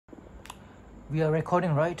We are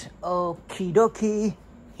recording, right? Okie dokie.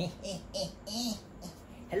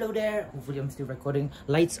 Hello there. Hopefully I'm still recording.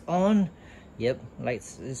 Lights on. Yep,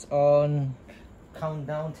 lights is on.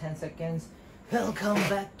 Countdown 10 seconds. Welcome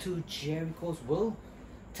back to Gerryko's world.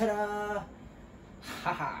 Ta-da!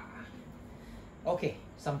 Haha. Okay,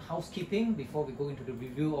 some housekeeping before we go into the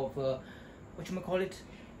review of a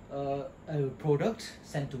product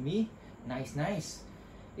sent to me. Nice.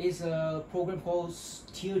 It's a program called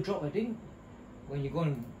Teardrop, I think. When you go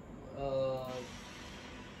and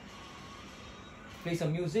play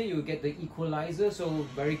some music, you get the equalizer, so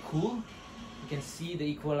very cool. You can see the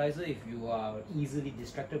equalizer if you are easily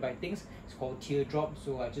distracted by things. It's called Teardrop,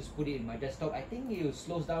 so I just put it in my desktop. I think it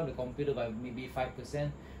slows down the computer by maybe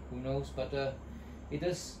 5%, who knows, but it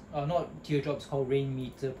does, not Teardrop, it's called Rain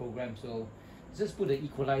Meter program, so just put the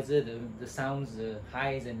equalizer, the sounds, the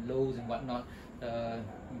highs and lows and whatnot. You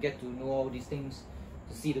get to know all these things,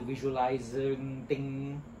 to see the visualizing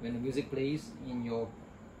thing when the music plays in your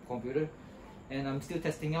computer. And I'm still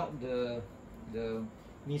testing out the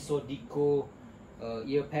Misodiko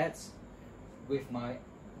ear pads with my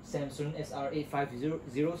Samsung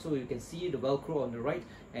SR8500, so you can see the Velcro on the right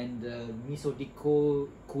and the Misodiko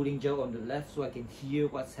cooling gel on the left, so I can hear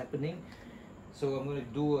what's happening. So I'm going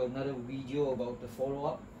to do another video about the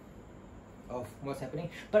follow-up of what's happening,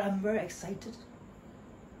 but I'm very excited.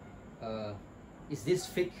 Is this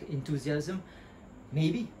fake enthusiasm?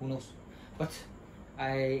 Maybe, who knows. But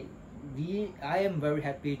I am very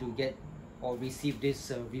happy to get or receive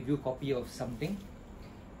this review copy of something,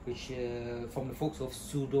 which from the folks of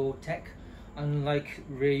SUDOTACK. Unlike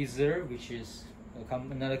Razer, which is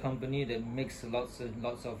another company that makes lots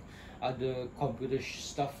of other computer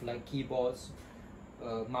stuff like keyboards,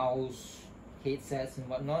 mouse, headsets and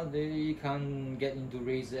whatnot, they can't get into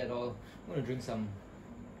Razer at all. I'm gonna drink some.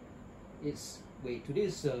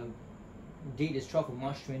 Today's date is 12th of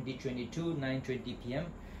March 2022, 9:20 p.m.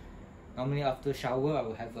 Normally after shower I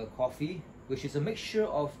will have a coffee, which is a mixture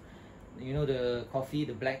of, you know, the coffee,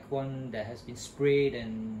 the black one that has been sprayed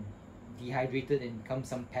and dehydrated and comes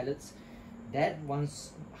some pellets. That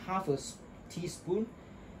one's half a teaspoon,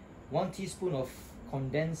 1 teaspoon of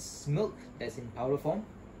condensed milk that's in powder form,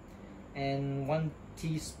 and 1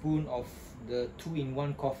 teaspoon of the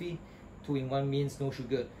 2-in-1 coffee. 2-in-1 means no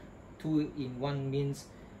sugar. 2-in-1 means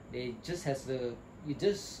it just has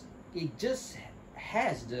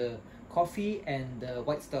the coffee and the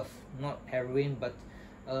white stuff, not heroin, but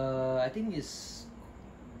I think it's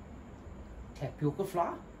tapioca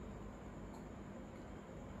flour.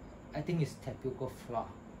 I think it's tapioca flour,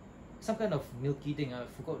 some kind of milky thing. I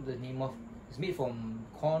forgot the name of. It's made from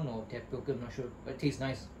corn or tapioca, I'm not sure, but it tastes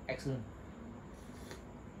nice, excellent.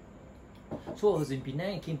 So I was in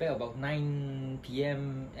Penang, I came back about 9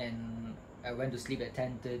 p.m. and I went to sleep at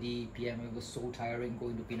 10:30 p.m. It was so tiring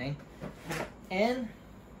going to Penang. And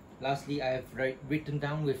lastly, I have written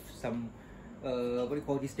down with some what do you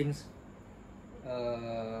call these things,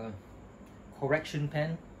 correction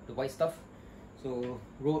pen, the white stuff. So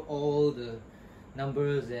wrote all the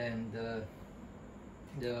numbers and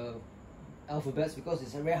the alphabets, because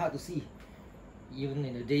it's very hard to see even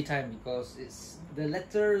in the daytime, because the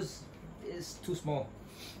letters is too small.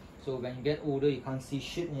 So when you get older, you can't see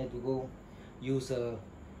shit and you have to go use a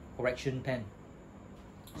correction pen.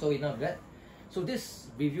 So enough of that. So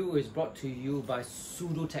this review is brought to you by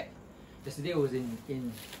SUDOTACK. Yesterday I was in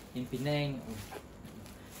Penang,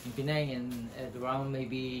 and at around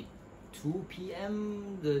maybe 2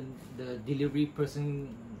 p.m. the delivery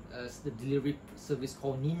person, the delivery service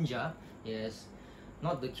called Ninja, yes,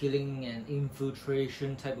 not the killing and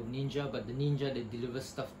infiltration type of ninja, but the ninja that delivers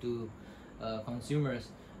stuff to consumers.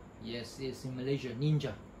 Yes, it's in Malaysia,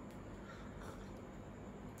 Ninja.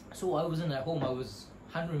 So I wasn't at home, I was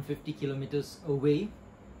 150 kilometers away,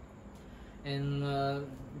 and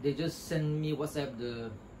they just sent me WhatsApp the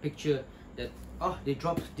picture that they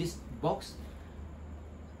dropped this box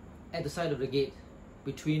at the side of the gate,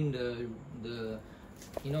 between the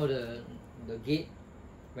gate.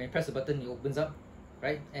 When you press the button, it opens up,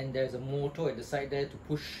 right? And there's a motor at the side there to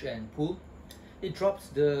push and pull. It drops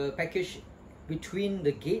the package between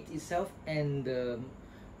the gate itself and the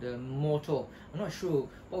motor. I'm not sure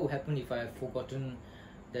what would happen if I have forgotten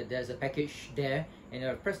that there's a package there, and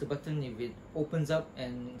I press the button, if it opens up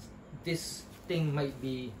and this thing might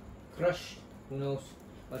be crushed, who knows.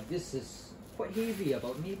 But this is quite heavy,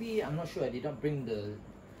 about maybe, I'm not sure, I did not bring,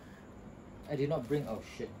 oh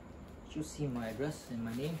shit, you see my address and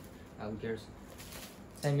my name. Who cares,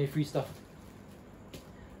 send me free stuff.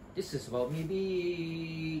 This is about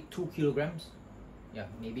maybe 2 kilograms. Yeah,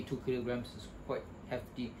 maybe 2 kilograms. Is quite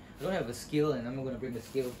hefty. I don't have a scale, and I'm not going to bring the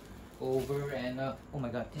scale. over, and oh my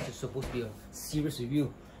god, this is supposed to be a serious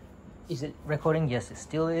review. Is it recording? Yes, it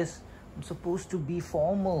still is. I'm supposed to be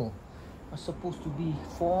formal. I'm supposed to be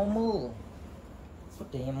formal.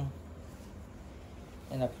 Damn.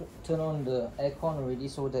 And I turn on the aircon already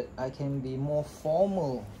so that I can be more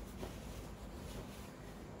formal.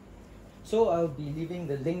 So I'll be leaving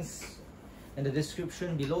the links in the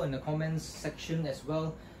description below, in the comments section as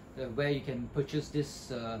well, where you can purchase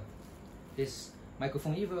this this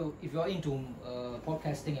microphone. If you're into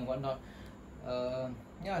podcasting and whatnot,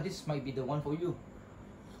 yeah, this might be the one for you.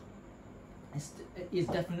 It's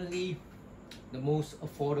definitely the most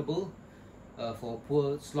affordable for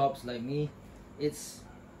poor slobs like me. It's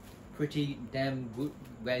pretty damn good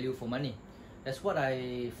value for money. That's what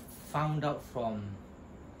I found out from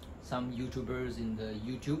some YouTubers in the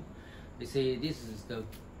YouTube. They say this is the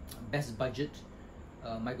best budget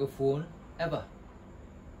microphone ever,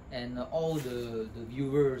 and all the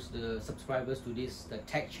viewers, the subscribers to this the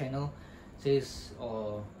tech channel says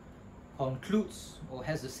or concludes or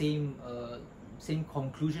has the same same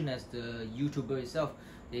conclusion as the YouTuber itself.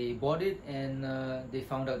 They bought it and they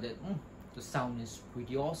found out that the sound is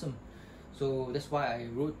pretty awesome. So that's why I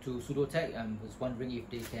wrote to SUDOTACK. I was wondering if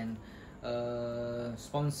they can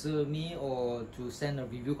sponsor me or to send a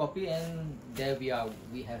review copy, and there we are,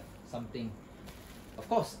 we have something. Of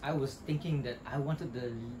course, I was thinking that I wanted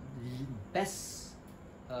the best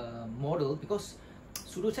model, because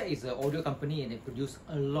SUDOTACK is an audio company and they produce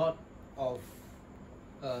a lot of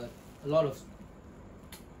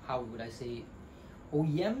how would I say,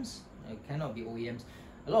 OEMs? It cannot be OEMs.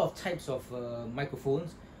 A lot of types of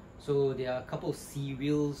microphones. So there are a couple of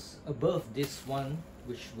serials above this one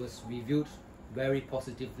which was reviewed very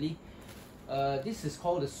positively. This is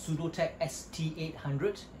called the SUDOTACK ST800.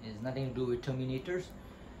 It has nothing to do with Terminators,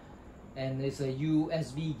 and it's a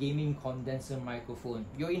USB gaming condenser microphone.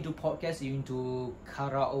 You're into podcasts, you're into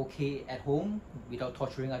karaoke at home without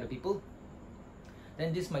torturing other people,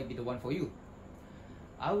 then this might be the one for you.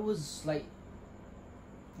 I was like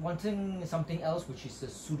wanting something else, which is the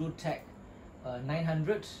SUDOTACK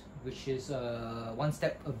 900, which is one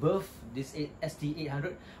step above this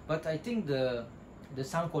ST800, but I think the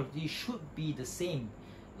sound quality should be the same.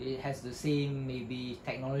 It has the same maybe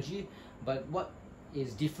technology, but what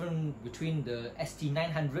is different between the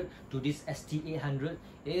ST900 to this ST800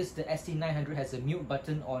 is the ST900 has a mute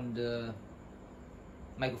button on the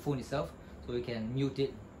microphone itself, so you can mute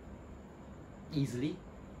it easily,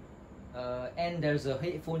 and there's a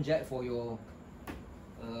headphone jack for your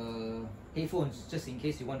headphones, just in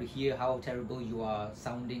case you want to hear how terrible you are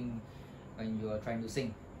sounding when you are trying to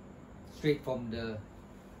sing, straight from the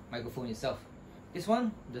microphone itself. This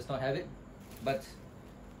one does not have it, but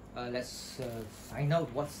let's find out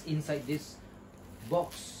what's inside this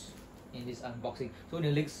box in this unboxing. So in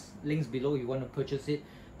the links below, if you want to purchase it,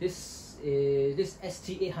 this is this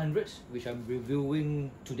ST800 which I'm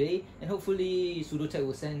reviewing today, and hopefully SUDOTACK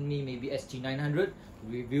will send me maybe ST900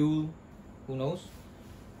 review, who knows.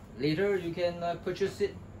 Later you can purchase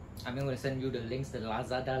it. I'm going to send you the links, the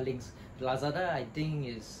Lazada links. Lazada, I think,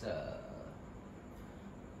 is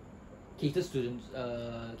caters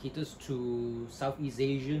to Southeast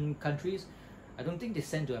Asian countries. I don't think they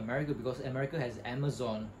send to America, because America has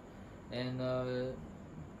Amazon, and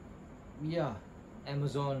yeah,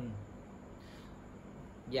 Amazon,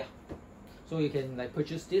 yeah. So you can like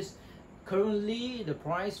purchase this. Currently, the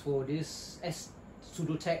price for this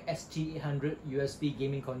SUDOTACK ST800 USB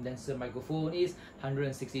gaming condenser microphone is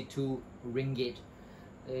 162 ringgit.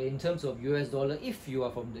 In terms of US dollar, if you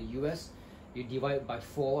are from the US, you divide by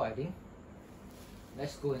 4, I think.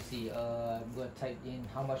 Let's go and see. I'm going to type in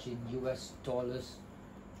how much in US dollars.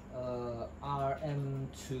 RM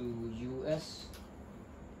to US,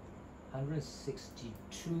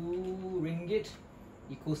 162 ringgit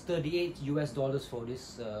equals 38 US dollars for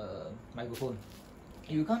this microphone.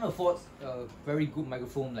 You can't afford a very good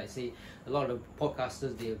microphone, like say a lot of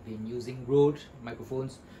podcasters, they have been using Rode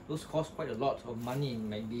microphones. Those cost quite a lot of money,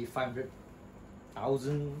 maybe 500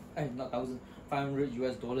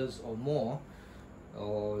 US dollars or more.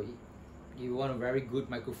 Or if you want a very good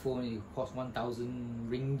microphone, it costs 1,000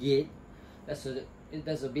 ringgit.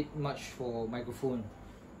 That's a bit much for microphone.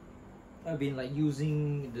 I've been like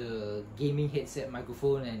using the gaming headset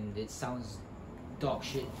microphone and it sounds dog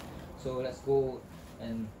shit. So let's go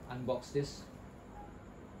and unbox this.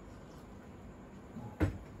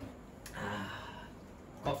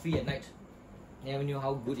 Coffee at night. Never knew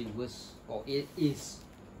how good it was, or it is.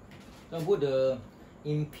 So I put the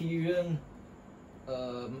Imperial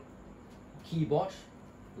keyboard,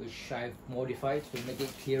 which I've modified to make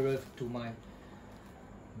it clearer to my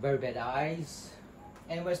very bad eyes.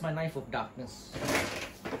 And where's my knife of darkness?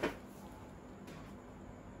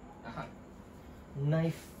 Aha.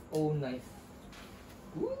 Knife, oh knife.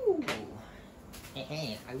 Ooh.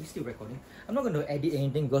 Are we still recording? I'm not going to edit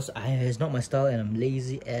anything because it's not my style and I'm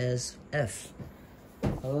lazy as F.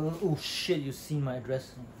 Oh shit, you see my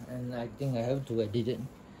address and I think I have to edit it.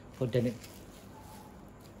 Oh damn it.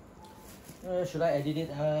 Should I edit it?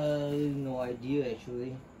 No idea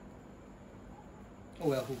actually. Oh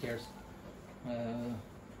well, who cares?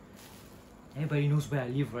 Everybody knows where I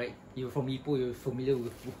live, right? You're from Ipoh, you're familiar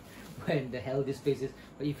with where the hell this place is.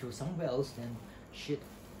 But if you're somewhere else, then shit.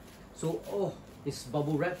 So, oh, it's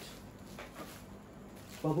bubble wrapped.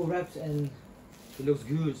 Bubble wrapped and it looks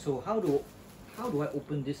good. So how do I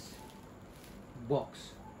open this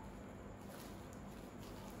box?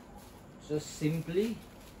 Just simply,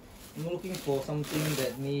 I'm looking for something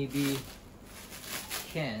that maybe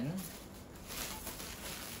can.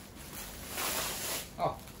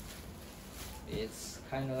 Oh, it's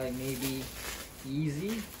kind of like maybe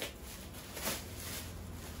easy.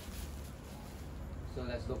 So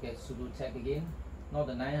let's look at SUDOTACK again. Not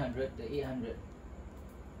the 900, the 800.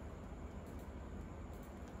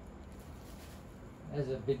 Is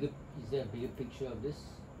there a bigger picture of this?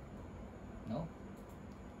 No?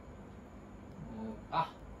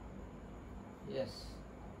 Yes.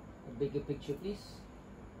 A bigger picture, please.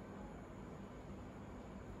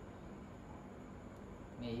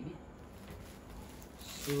 Maybe.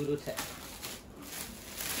 SUDOTACK.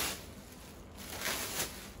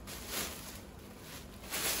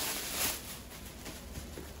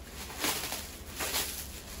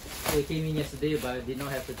 It came in yesterday, but I did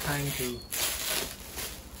not have the time to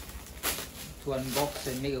unbox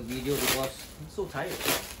and make a video because I'm so tired.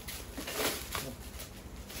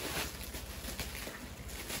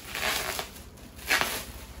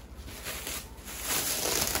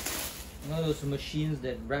 You know those machines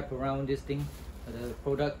that wrap around this thing, the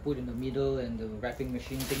product put in the middle and the wrapping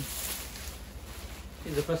machine thing.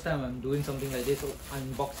 This is the first time I'm doing something like this,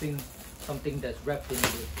 unboxing something that's wrapped in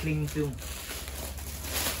the cling film.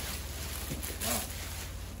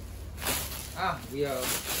 Wow. We are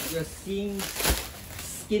seeing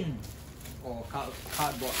skin or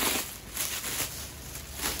cardboard.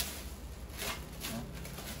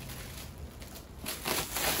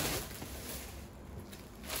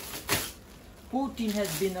 Putin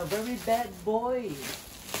has been a very bad boy.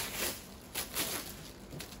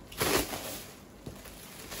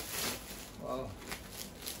 Wow.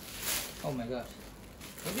 Oh my god.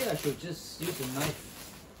 Maybe I should just use a knife.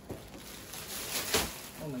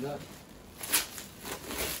 Oh my god.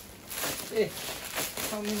 Hey,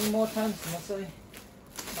 how many more times must I?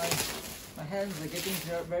 My hands are getting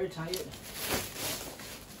very tired.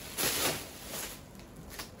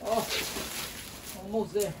 Oh,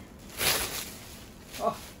 almost there.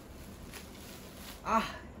 Oh,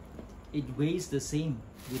 it weighs the same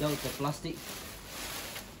without the plastic.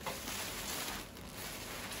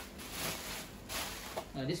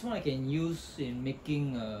 Now this one I can use in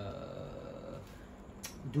making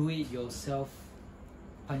do-it-yourself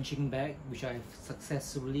punching bag, which I've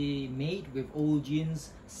successfully made with old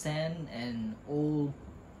jeans, sand, and old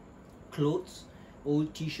clothes,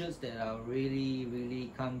 old t-shirts that are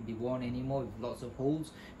really can't be worn anymore with lots of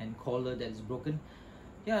holes and collar that is broken.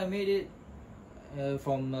 Yeah, I made it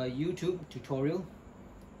from a YouTube tutorial,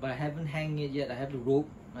 but I haven't hanged it yet. I have the rope.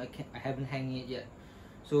 I haven't hanged it yet.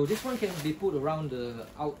 So this one can be put around the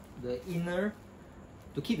inner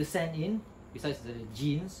to keep the sand in. Besides the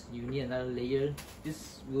jeans, you need another layer.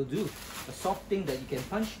 This will do. A soft thing that you can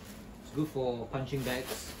punch. It's good for punching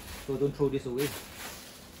bags, so don't throw this away.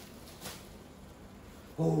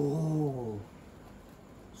 Oh,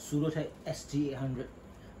 SUDOTACK ST 800.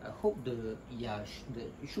 I hope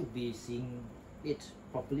you should be seeing it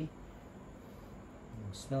properly.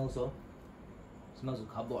 Smells of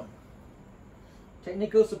cardboard.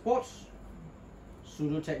 Technical support,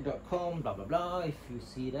 sudotack.com, blah blah blah. If you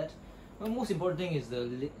see that. The most important thing is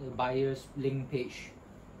the buyer's link page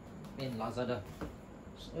in Lazada.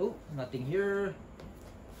 So nothing here,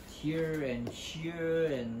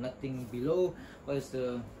 and nothing below. What is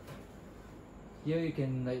the? Here you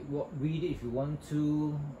can like read it if you want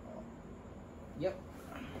to. Yep.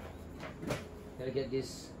 Gotta get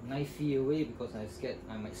this knifey away because I'm scared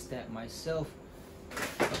I might stab myself.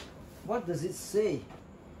 What does it say?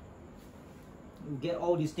 You get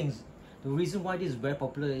all these things. The reason why this is very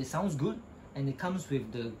popular, it sounds good and it comes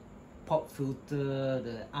with the pop filter,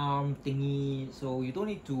 the arm thingy, so you don't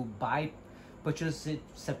need to purchase it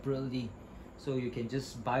separately. So you can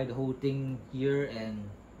just buy the whole thing here and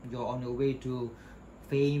you're on your way to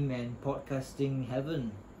fame and podcasting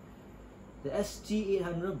heaven. the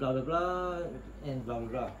ST800 blah blah blah and blah blah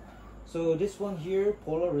blah. So this one here,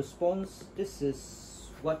 polar response, this is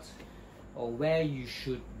what or where you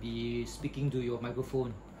should be speaking to your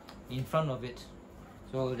microphone, in front of it.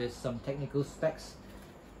 So there's some technical specs.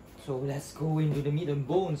 So let's go into the meat and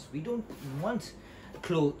bones. We don't want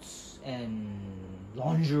clothes and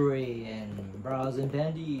lingerie and bras and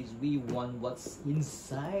panties. We want what's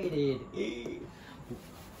inside it.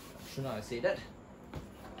 Should not I say that?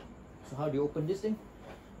 So how do you open this thing?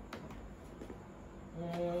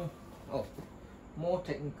 Oh, more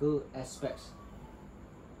technical aspects.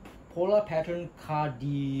 Polar pattern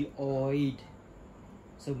cardioid.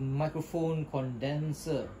 It's a microphone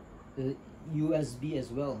condenser. The USB as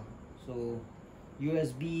well. So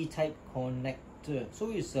USB type connector.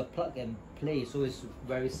 So it's a plug and play. So it's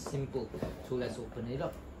very simple. So let's open it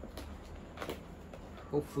up.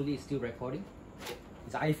 Hopefully it's still recording.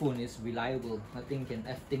 This iPhone is reliable. Nothing can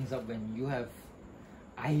F things up when you have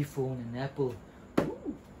iPhone and Apple.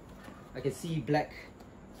 Ooh. I can see black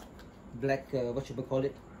what should we call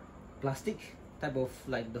it, plastic type of,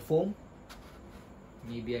 like the foam.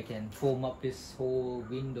 Maybe I can foam up this whole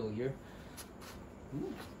window here.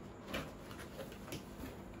 Ooh.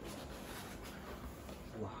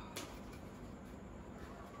 Wow.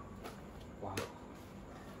 Wow.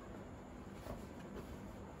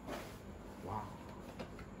 Wow.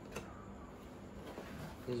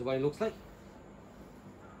 This is what it looks like.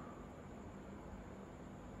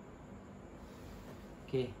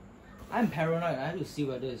 Okay, I'm paranoid. I have to see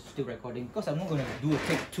whether it's still recording, because I'm not going to do a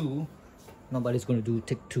take 2. Nobody's going to do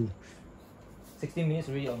take 2. 16 minutes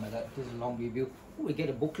already. Oh my god, this is a long review. Ooh, we get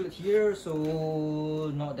a booklet here,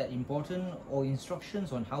 so not that important, or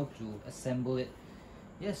instructions on how to assemble it.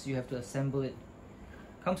 Yes, you have to assemble it.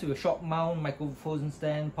 Comes with a shock mount, microphone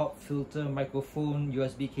stand, pop filter, microphone,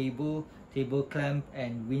 USB cable, table clamp,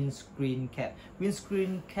 and windscreen cap.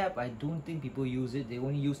 Windscreen cap, I don't think people use it. They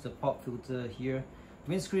only use the pop filter here.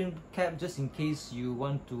 Windscreen cap just in case you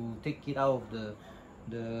want to take it out of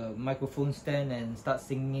the microphone stand and start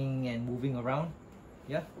singing and moving around.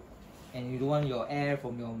 Yeah, and you don't want your air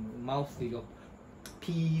from your mouth to your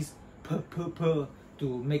P's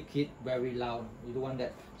to make it very loud. You don't want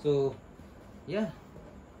that. So yeah,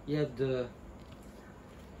 you have the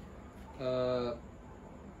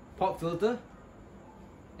pop filter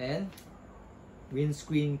and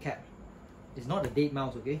windscreen cap. It's not a dead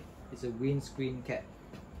mouse, okay? It's a windscreen cap.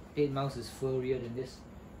 Dead mouse is furrier than this.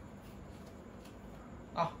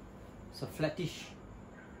 Ah, it's a flattish.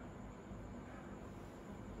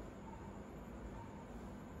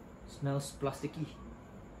 Smells plasticky.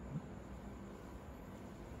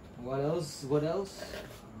 What else? What else?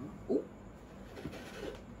 Oh,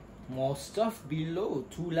 more stuff below.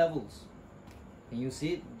 2 levels. Can you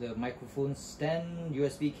see it? The microphone stand,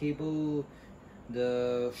 USB cable,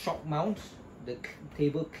 the shock mount, the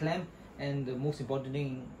table clamp, and the most important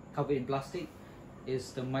thing covered in plastic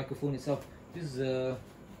is the microphone itself. This is a,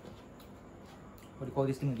 what do you call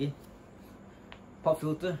this thing again? Pop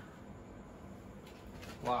filter.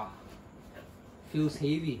 Wow, feels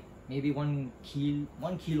heavy. Maybe 1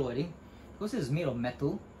 kilo I think, because it's made of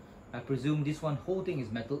metal. I presume this one whole thing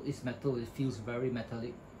is metal. It's metal. It feels very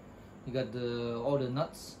metallic. You got all the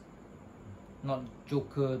nuts, not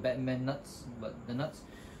Joker Batman nuts, but the nuts,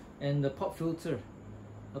 and the pop filter.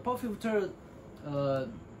 The pop filter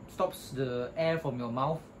stops the air from your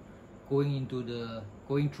mouth going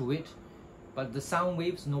through it, but the sound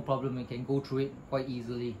waves, no problem, it can go through it quite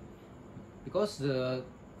easily, because the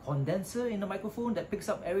condenser in the microphone that picks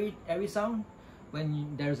up every sound,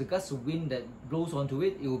 when there's a gust of wind that blows onto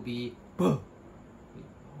it, it will be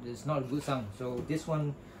it's not a good sound. So this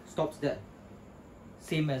one stops that.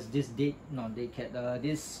 Same as this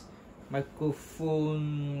this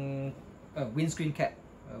microphone windscreen cap.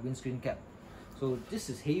 So this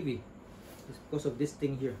is heavy. It's because of this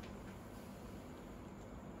thing here.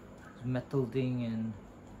 It's metal thing, and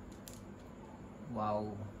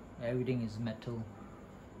wow, everything is metal.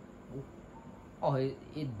 Oh,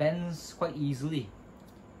 it bends quite easily.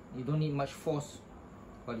 You don't need much force,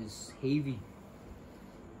 but it's heavy.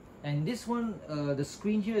 And this one, the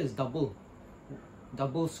screen here is double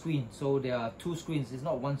screen, so there are 2 screens. It's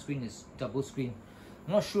not 1 screen, it's double screen.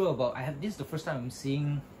 I'm not sure about, this is the first time I'm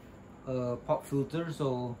seeing a pop filter,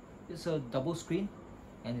 so it's a double screen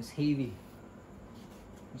and it's heavy.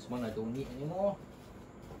 This one I don't need anymore.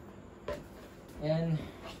 And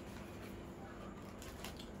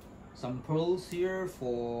some pearls here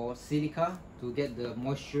for silica to get the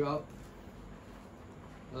moisture out.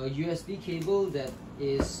 A USB cable that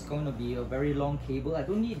is going to be a very long cable. I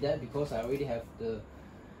don't need that because I already have the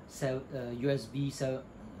USB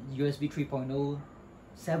USB 3.0,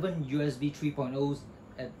 7 USB 3.0s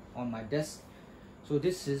on my desk. So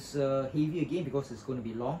this is heavy again because it's going to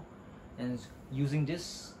be long, and it's using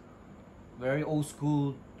this very old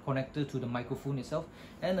school connector to the microphone itself,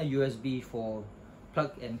 and a USB for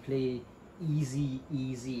plug and play.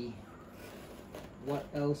 Easy. What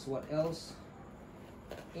else?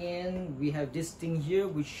 And we have this thing here,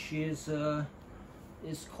 which is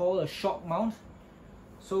it's called a shock mount.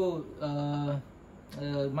 So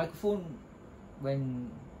microphone, when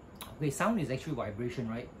sound is actually vibration,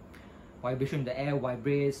 right? Vibration, the air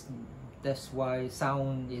vibrates. That's why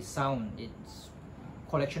sound is sound. It's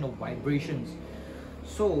collection of vibrations.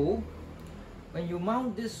 So when you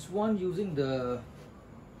mount this one using the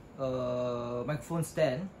microphone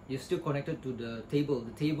stand, you're still connected to the table.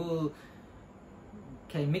 The table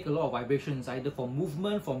can make a lot of vibrations, either from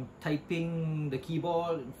movement, from typing the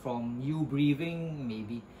keyboard, from you breathing,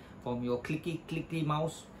 maybe from your clicky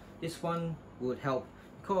mouse. This one would help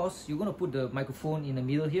because you're going to put the microphone in the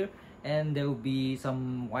middle here, and there will be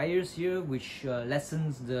some wires here which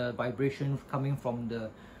lessens the vibration coming from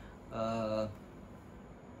the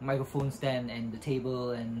microphone stand and the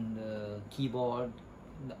table and the keyboard.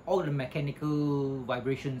 All the mechanical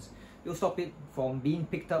vibrations, you'll stop it from being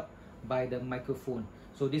picked up by the microphone.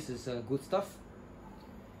 So this is good stuff.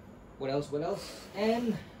 What else?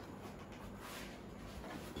 And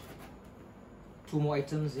 2 more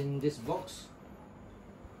items in this box.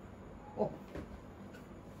 Oh,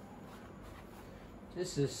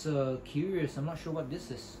 this is curious. I'm not sure what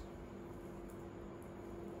this is.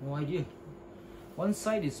 No idea. One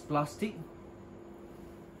side is plastic.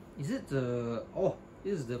 Is it the... oh,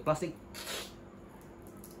 this is the plastic,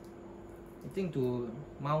 I think, to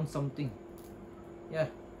mount something. Yeah,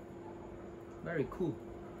 very cool.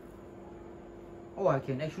 Oh, I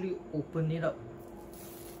can actually open it up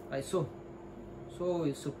like so. So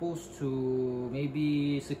it's supposed to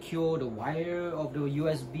maybe secure the wire of the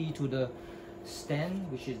USB to the stand,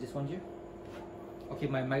 which is this one here. Okay,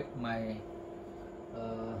 my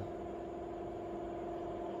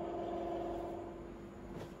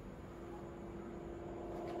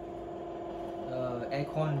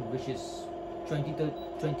aircon, which is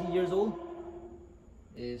 20 years old,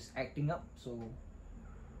 is acting up. So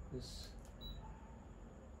this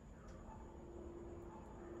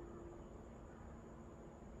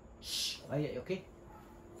quiet, okay?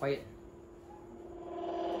 Quiet.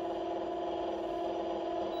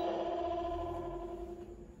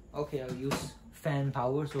 Okay, I'll use fan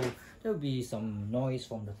power, so there'll be some noise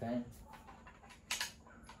from the fan.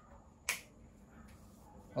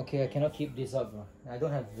 Okay, I cannot keep this up. I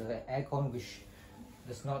don't have the aircon, which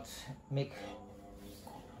does not make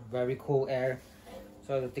very cold air,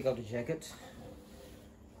 so I will take out the jacket.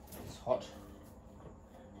 It's hot.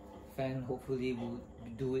 Fan hopefully will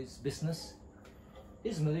do its business.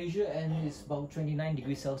 This is Malaysia and it's about 29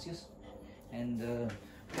 degrees Celsius, and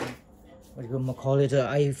what you gonna call it,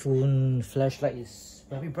 iPhone flashlight is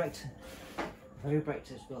very bright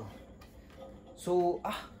as well. So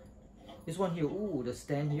this one here, ooh, the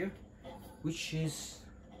stand here, which is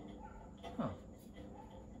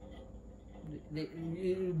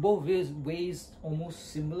both weighs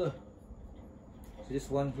almost similar. So this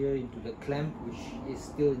one here into the clamp, which is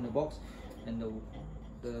still in the box, and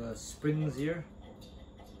the springs here,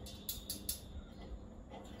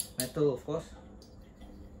 metal of course,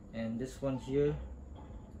 and this one here,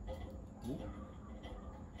 ooh,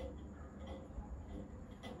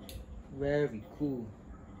 very cool.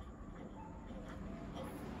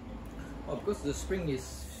 Of course, the spring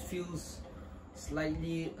feels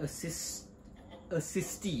slightly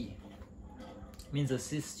assisty. Means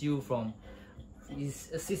assist you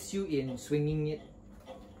in swinging it.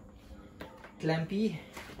 Clampy.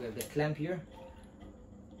 We have the clamp here.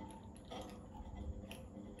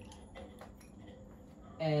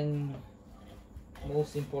 And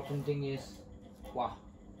most important thing is, wow,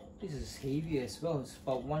 this is heavy as well. It's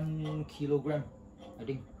about 1 kilogram, I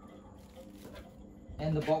think.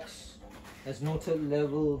 And the box has no tilt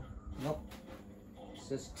level. Nope, it's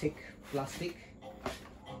just thick plastic.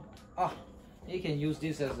 You can use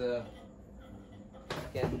this as a,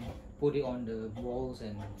 you can put it on the walls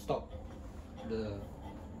and stop the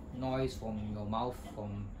noise from your mouth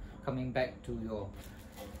from coming back to your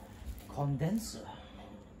condenser.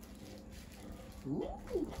 Ooh.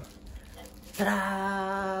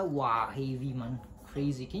 Ta-da! Wow, heavy man,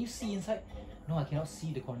 crazy. Can you see inside? No, I cannot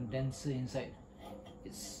see the condenser inside.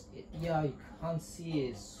 Yeah, you can't see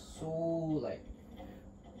it. It's so like,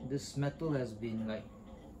 this metal has been like,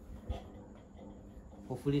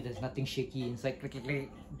 hopefully there's nothing shaky inside.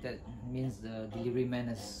 That means the delivery man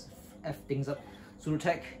has effed things up.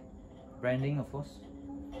 SUDOTACK branding, of course,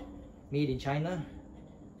 made in China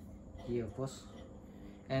here, of course,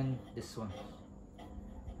 and this one,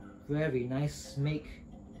 very nice make.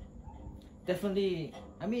 Definitely,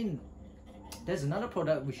 I mean, there's another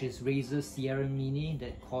product which is Razer Sierra Mini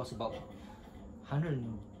that costs about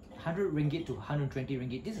 100 ringgit to 120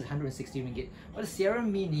 ringgit. This is 160 ringgit, but the Sierra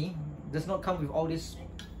Mini does not come with all these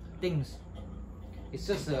things. It's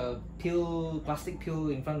just a pill, plastic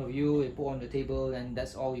pill in front of you, you put on the table, and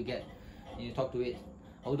that's all you get. And you talk to it.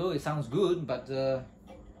 Although it sounds good, but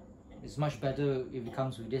it's much better if it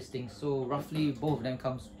comes with this thing. So roughly both of them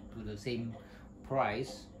comes to the same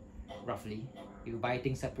price, roughly, if you buy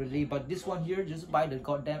things separately. But this one here, just buy the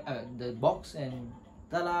goddamn the box, and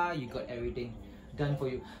ta-da, you got everything done for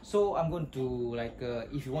you. So I'm going to, like,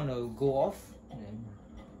 if you want to go off, and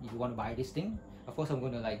if you want to buy this thing, of course I'm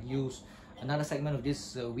going to like use another segment of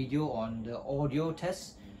this video on the audio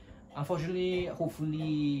test. Unfortunately,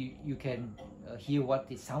 hopefully you can hear what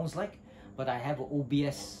it sounds like, but I have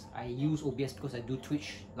OBS. I use OBS because I do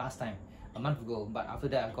Twitch last time, a month ago, but after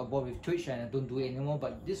that I got bored with Twitch and I don't do it anymore.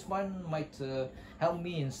 But this one might help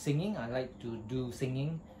me in singing. I like to do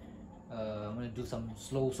singing. I'm gonna do some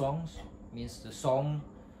slow songs, means the song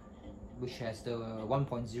which has the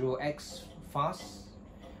 1.0x fast,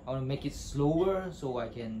 I want to make it slower so I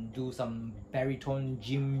can do some baritone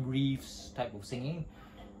Jim Reeves type of singing.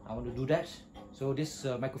 I want to do that, so this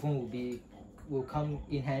microphone will come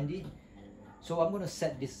in handy. So I'm going to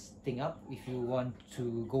set this thing up. If you want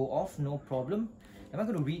to go off, no problem. Am I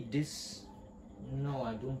going to read this? No,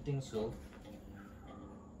 I don't think so.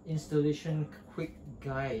 Installation quick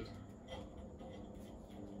guide.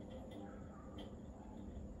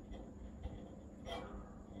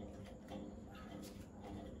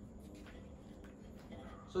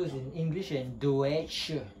 So it's in English and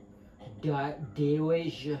Deutsch,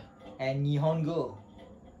 and Nihongo.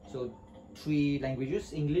 So 3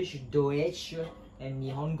 languages: English, Deutsch, and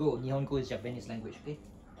Nihongo. Nihongo is Japanese language. Okay.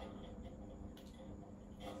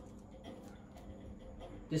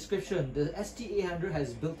 Description: the ST800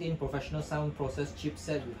 has built-in professional sound process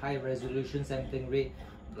chipset with high resolution sampling rate.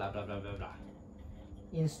 Blah blah blah blah blah.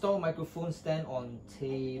 Install microphone stand on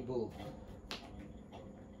table.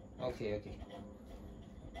 Okay.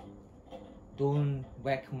 Don't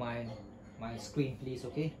whack my screen, please.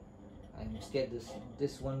 Okay, I'm scared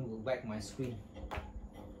this one will whack my screen.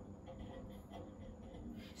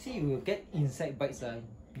 See, you will get insect bites.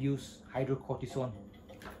 Use hydrocortisone,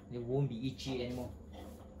 it won't be itchy anymore.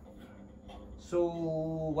 So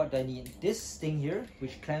what do I need? This thing here,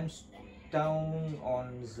 which clamps down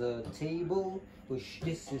on the table, which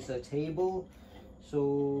this is a table.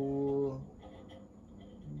 So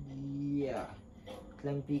yeah,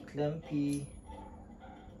 clampy.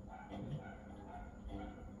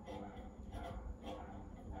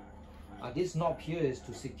 This knob here is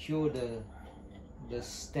to secure the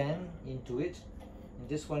stand into it, and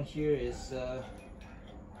this one here is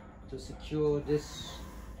to secure this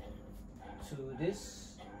to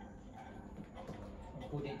this. I'll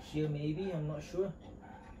put it here, maybe, I'm not sure.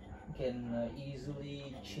 You can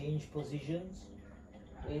easily change positions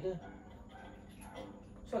later.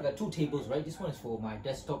 So I got 2 tables, right? This one is for my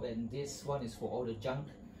desktop and this one is for all the junk,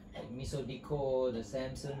 like Miso Decor, the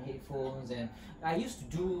Samsung headphones, and I used to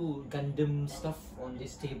do Gundam stuff on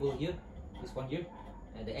this table here, this one here,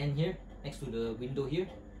 at the end here, next to the window here.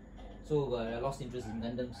 So I lost interest in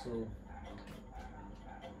Gundam,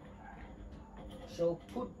 so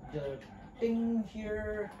put the thing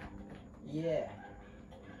here, yeah,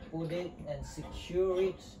 put it and secure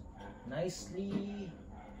it nicely,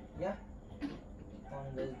 yeah,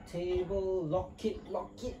 on the table. Lock it.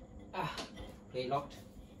 Okay, locked.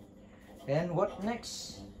 And what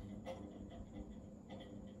next?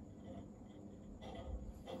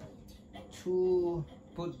 To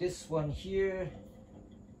put this one here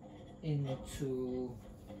into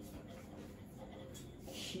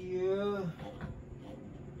here.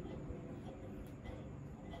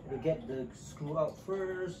 We get the screw out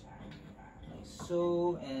first, like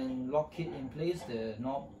so, and lock it in place. The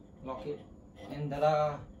knob, lock it, and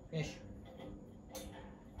ta-da, finish.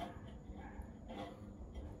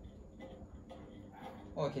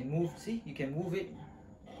 Oh, I can move. See, you can move it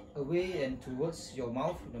away and towards your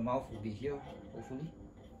mouth. The mouth will be here, hopefully.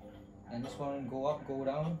 And this one go up, go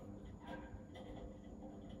down.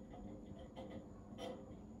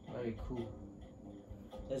 Very cool.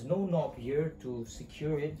 There's no knob here to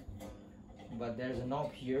secure it, but there's a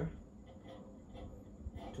knob here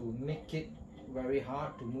to make it very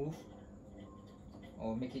hard to move,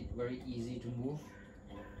 or make it very easy to move.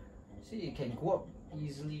 See, it can go up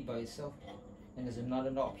easily by itself. And there's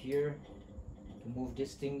another knob here to move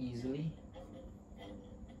this thing easily.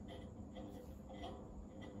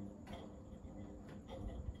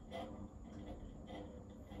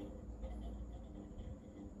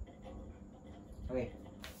 Okay,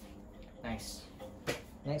 nice.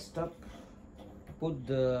 Next up, put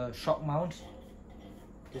the shock mount.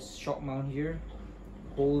 This shock mount here,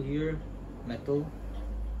 hole here, metal,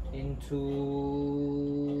 into.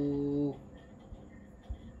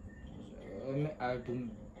 I have to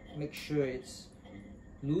make sure it's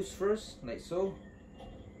loose first, like so.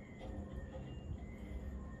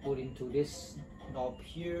 Put into this knob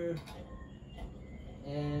here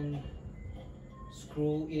and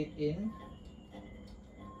screw it in.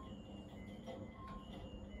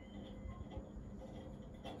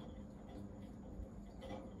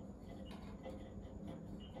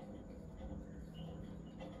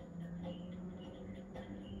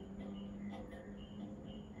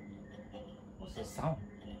 What's the sound?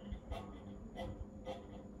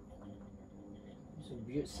 There's a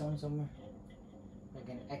weird sound somewhere, like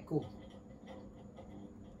an echo.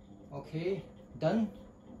 Okay, done.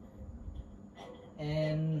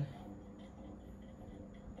 And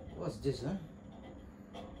what's this, huh?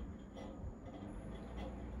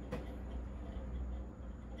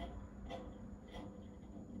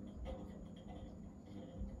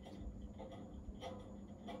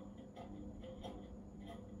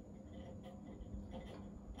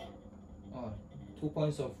 Oh, 2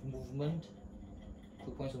 points of movement.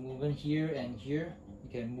 2 points of movement here and here. You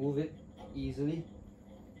can move it easily.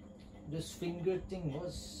 This finger thing,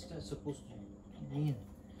 what's that supposed to mean?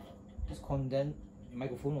 This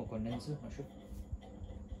microphone or condenser, not sure.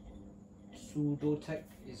 SUDOTACK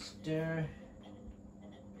is there.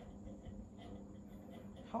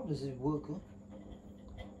 How does it work? Huh?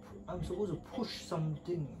 I'm supposed to push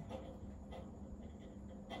something.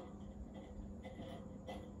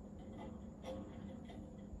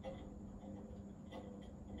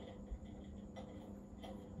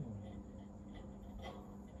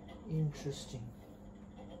 Interesting.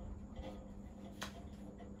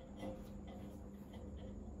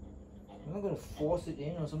 Am I going to force it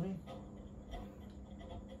in or something?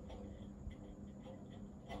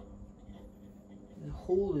 The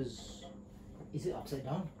hole is it upside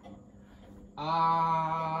down? Ah,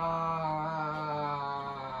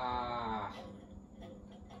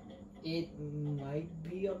 it might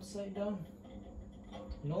be upside down.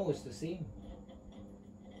 No, it's the same.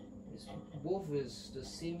 Both is the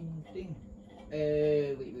same thing.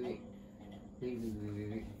 Wait.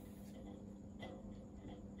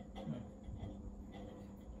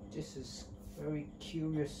 This is very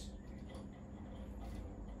curious.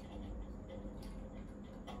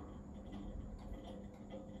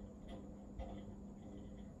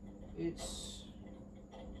 It's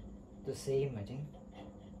the same, I think.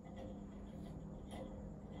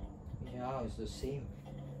 Yeah, it's the same.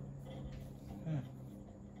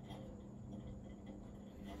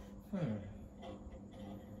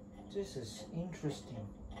 This is interesting.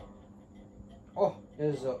 Oh,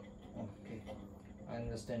 there's a. Okay, I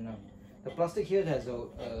understand now. The plastic here has a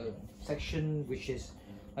section which is,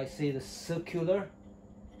 I say, the circular.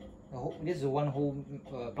 This is a one whole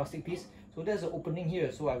plastic piece. So there's an opening here.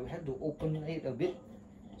 So I had to open it a bit.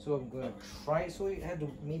 So I'm gonna try. So you have to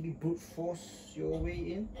maybe brute force your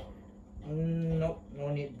way in. Nope, no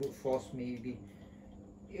need brute force. Maybe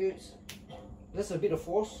it's just a bit of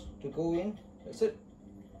force to go in. That's it.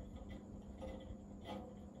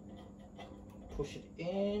 Push it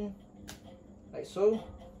in like so.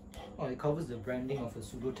 Oh, it covers the branding of a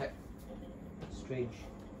SUDOTACK. Strange.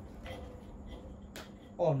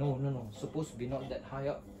 Oh no, supposed to be not that high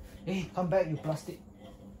up. Hey, come back, you plastic.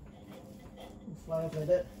 You fly off like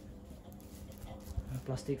that.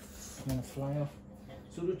 Plastic gonna fly off.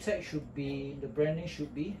 SUDOTACK should be, the branding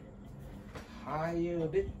should be higher a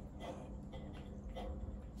bit.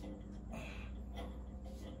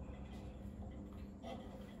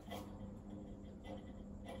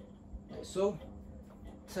 So,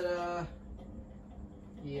 ta-da!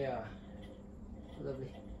 Yeah,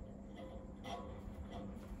 lovely.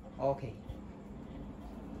 Okay,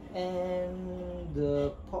 and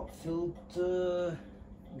the pop filter,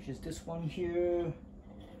 which is this one here.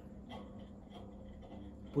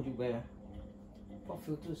 Put it where? Pop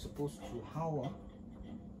filter is supposed to how?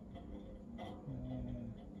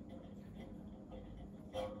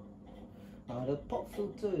 The pop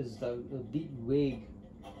filter is like a bit vague.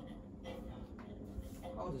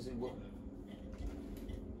 How does it work?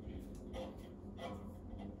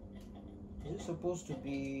 Is it supposed to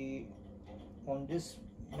be on this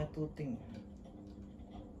metal thing?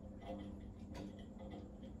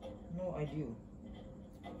 No idea.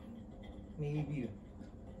 maybe.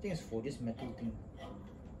 I think it's for this metal thing.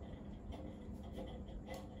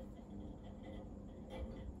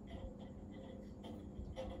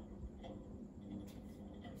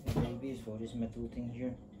 Maybe it's for this metal thing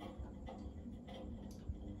here.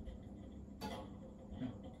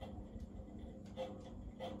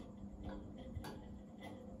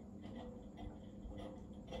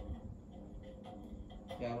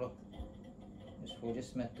 Yeah, look, it's for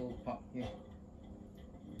this metal part here.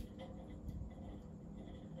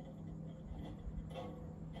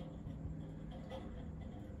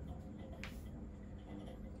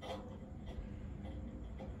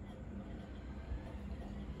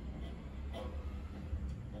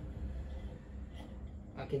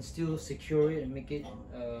 I can still secure it and make it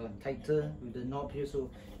tighter with the knob here,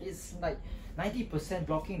 so it's like 90%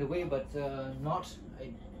 blocking the way, but not.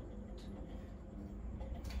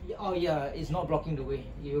 Oh yeah, it's not blocking the way.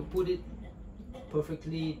 You put it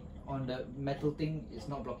perfectly on the metal thing, it's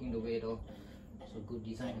not blocking the way at all. So good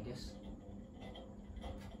design, I guess.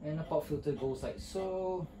 And the pop filter goes like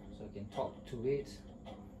so I can talk to it.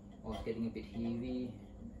 Oh, it's getting a bit heavy.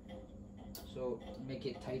 So make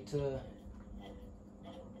it tighter.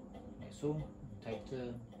 Like so,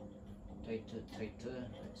 tighter, tighter, like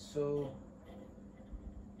so.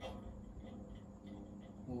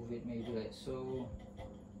 Move it maybe like so.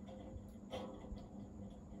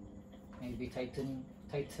 Maybe tighten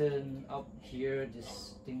up here,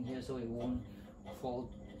 this thing here, so it won't fall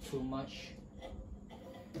too much.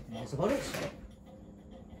 And that's about it.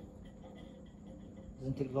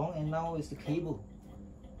 Doesn't take long. And now is the cable,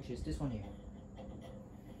 which is this one here.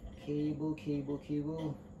 Cable.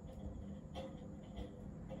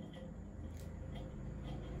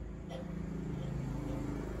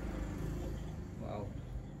 Wow,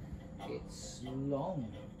 it's long,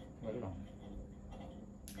 very long.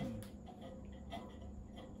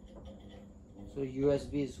 So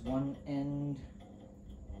USB is one end,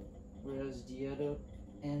 whereas the other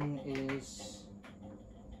end is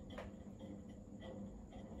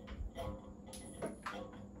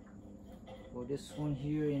for this one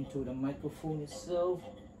here into the microphone itself,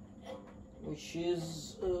 which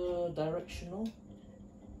is directional.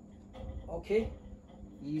 Okay,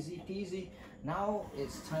 easy peasy. Now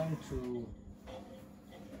it's time to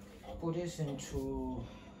put this into,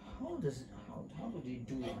 how do they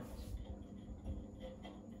do it?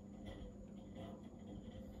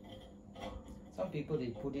 Some people, they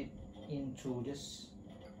put it into this,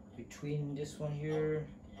 between this one here,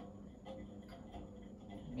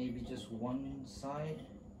 maybe just one side,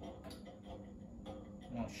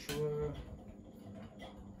 not sure.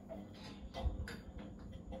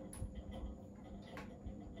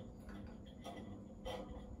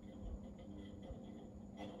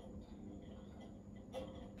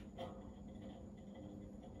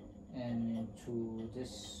 And into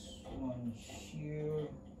this one here.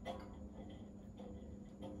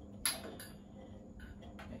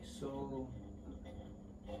 So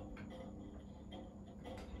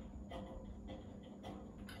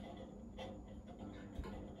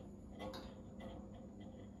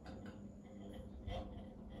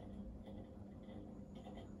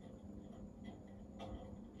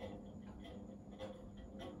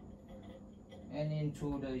and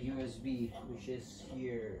into the USB, which is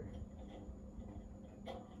here.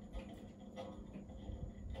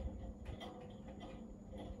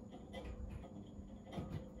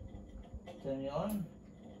 Turn it on.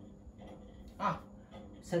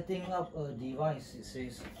 Setting up a device, it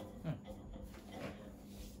says.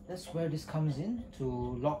 That's where this comes in,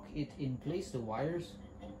 to lock it in place, the wires.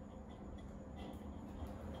 I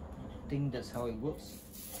think that's how it works.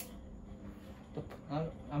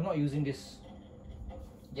 I'm not using this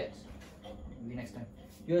yet, maybe next time.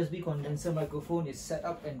 USB condenser microphone is set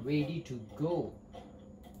up and ready to go.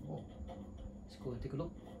 Oh, let's go and take a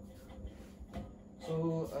look.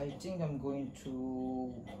 So I think I'm going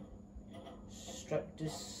to strap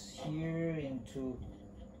this here into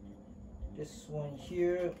this one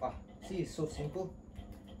here. See, it's so simple.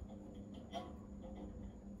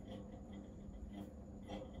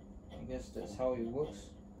 I guess that's how it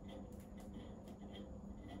works.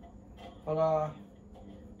 Voila.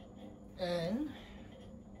 And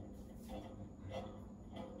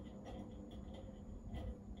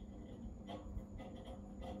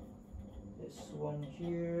this one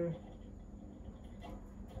here.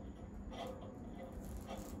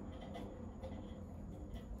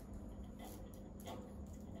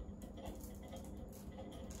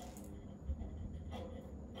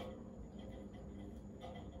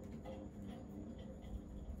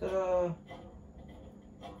 Ta-da!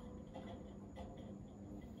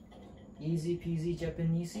 Easy peasy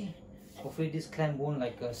Japanesey. Hopefully this clamp won't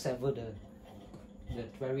like sever the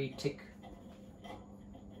very thick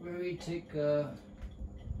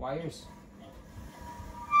wires.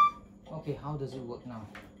 Okay, how does it work now?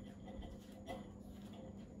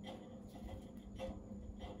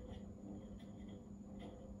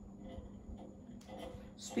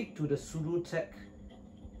 Speak to the SUDOTACK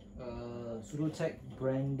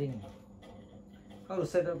branding. How to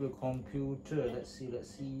set up your computer? Let's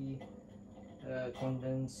see.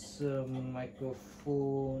 Condenser,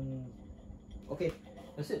 microphone. Okay,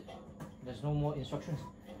 that's it. There's no more instructions.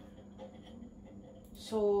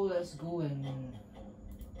 So let's go and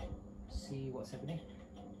see what's happening.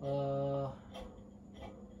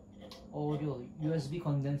 Audio, USB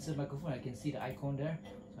condenser microphone. I can see the icon there,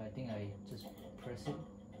 so I think I just press it.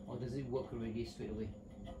 Or does it work already straight away?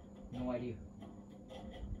 No idea.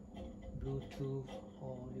 Bluetooth,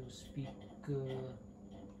 audio speaker.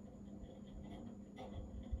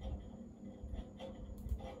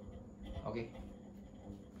 Okay.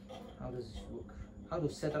 How does this work? How to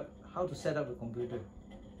set up the computer?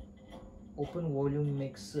 Open volume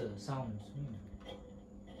mixer sounds.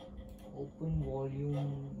 Open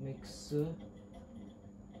volume mixer.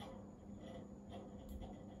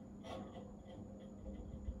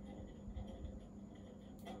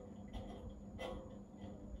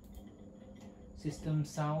 System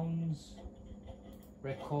sounds,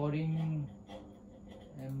 recording,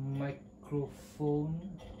 and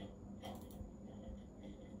microphone.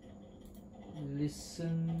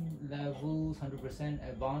 Listen levels 100%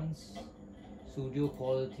 advanced, studio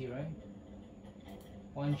quality, right?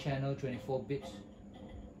 One channel, 24 bits,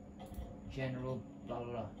 general, blah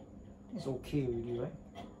blah blah. It's okay already, right?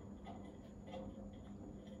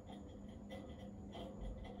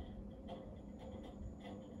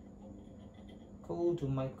 Go to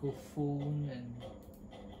microphone and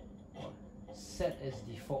set as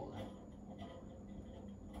default.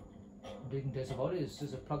 I think that's about it. It's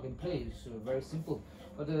just a plug and play. It's very simple.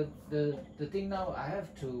 But the thing now I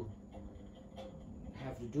have to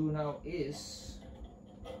do now is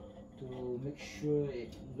to make sure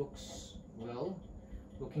it looks well.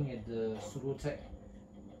 Looking at the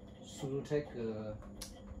SUDOTACK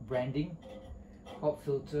branding. Pop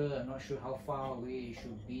filter, I'm not sure how far away it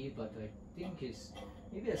should be, but I think it's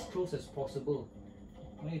maybe as close as possible.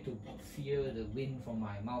 I need to fear the wind from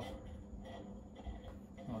my mouth.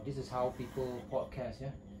 Oh, this is how people podcast,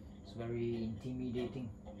 yeah? It's very intimidating.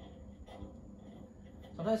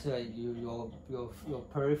 Sometimes your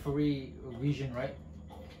periphery vision, right?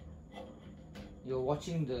 You're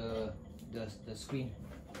watching the screen.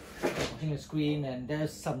 Watching the screen, and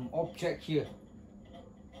there's some object here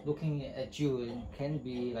looking at you, and can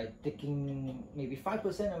be like taking maybe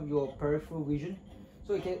 5% of your peripheral vision,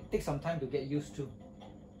 so it can take some time to get used to.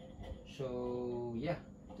 So yeah,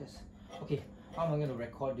 just okay. How am I going to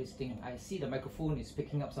record this thing? I see the microphone is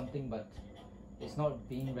picking up something, but it's not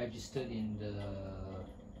being registered in the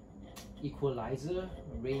equalizer,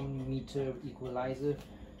 rain meter equalizer.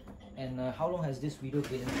 And how long has this video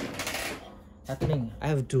been happening? I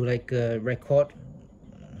have to like record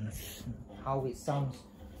how it sounds.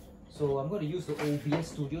 So I'm going to use the OBS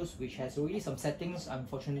Studios, which has already some settings,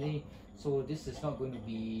 unfortunately. So this is not going to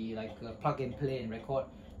be like a plug and play and record.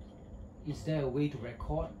 Is there a way to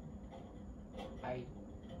record?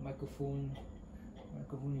 Microphone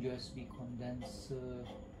USB condenser.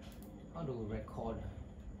 How to record?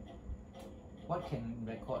 What can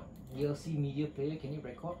record? VLC media player, can you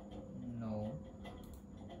record? No.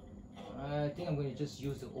 I think I'm going to just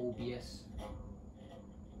use the OBS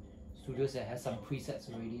Studios that has some presets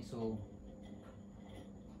already, so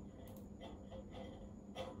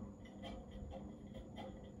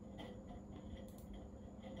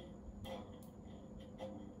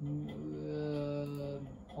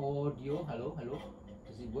audio, hello,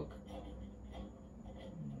 does it work?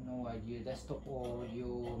 No idea. Desktop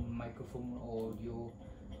audio, microphone audio,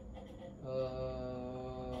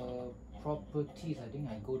 properties. I think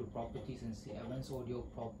I go to properties and see advanced audio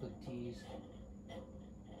properties,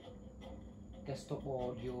 desktop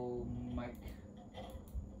audio, mic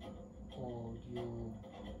audio.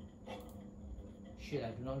 Shit, I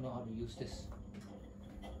do not know how to use this.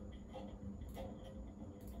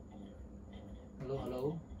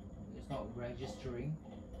 Hello, it's not registering.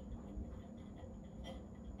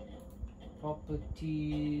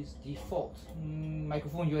 Properties, default,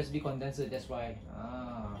 microphone USB condenser, that's right.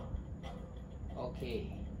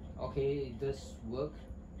 Okay, it does work,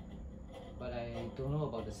 but I don't know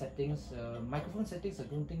about the settings. Microphone settings, I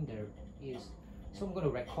don't think there is. So I'm going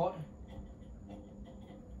to record.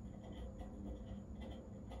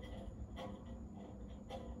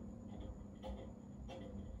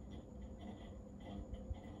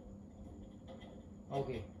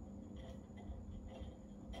 Okay.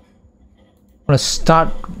 I'm gonna start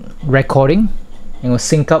recording and we'll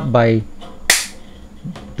sync up by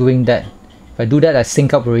doing that. If I do that, I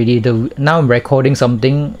sync up already. Now I'm recording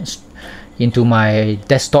something into my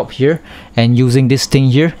desktop here and using this thing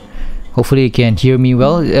here. Hopefully you can hear me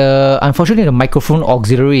well. Unfortunately the microphone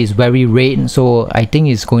auxiliary is very red, so I think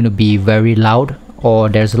it's going to be very loud, or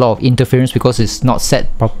there's a lot of interference because it's not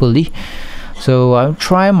set properly. So I'll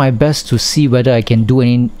try my best to see whether I can do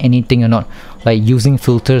anything or not, like using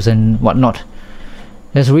filters and whatnot.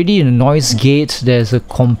 There's already a noise gate, there's a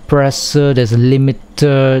compressor, there's a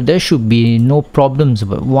limiter. There should be no problems,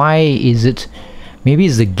 but why is it? Maybe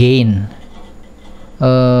it's the gain.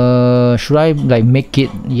 Should I like make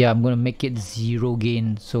it? Yeah, I'm gonna make it 0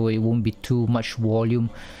 gain so it won't be too much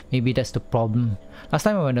volume. Maybe that's the problem. Last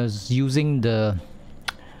time when I was using the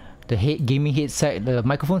gaming headset, the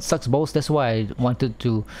microphone sucks balls. That's why I wanted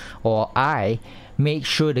to, or I make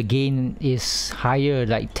sure the gain is higher,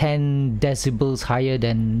 like 10 decibels higher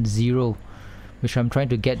than 0, which I'm trying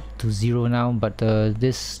to get to 0 now, but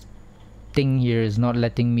this thing here is not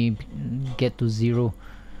letting me get to 0.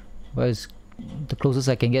 But it's the closest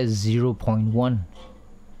I can get is 0.1.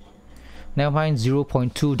 Never mind,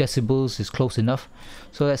 0.2 decibels is close enough.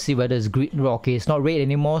 So let's see whether it's green. Okay, it's not red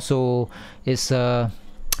anymore, so it's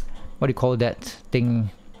what do you call that thing?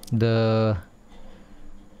 The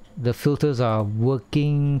filters are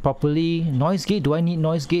working properly. Noise gate, do I need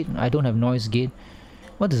noise gate? I don't have noise gate.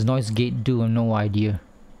 What does noise gate do? No idea.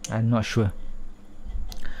 I'm not sure.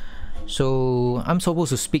 So I'm supposed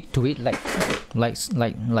to speak to it like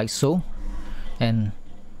so, and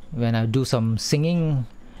when I do some singing,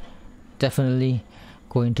 definitely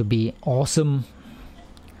going to be awesome.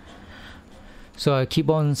 So I keep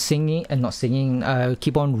on singing and not singing. I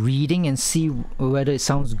keep on reading and see whether it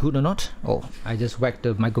sounds good or not. Oh, I just whacked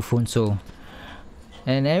the microphone. So,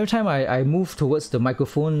 and every time I move towards the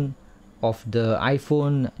microphone of the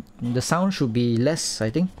iPhone, the sound should be less, I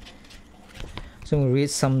think. So I'm gonna read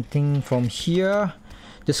something from here.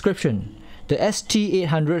 Description: the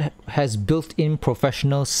ST800 has built-in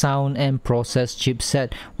professional sound and process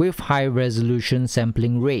chipset with high resolution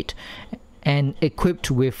sampling rate and equipped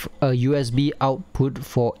with a USB output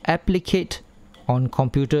for applicate on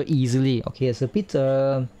computer easily. Okay, it's a bit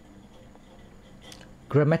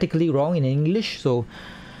grammatically wrong in English. So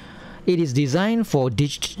it is designed for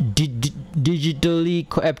digitally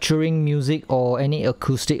capturing music or any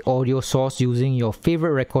acoustic audio source using your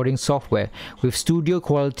favorite recording software with studio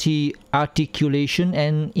quality articulation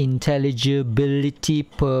and intelligibility,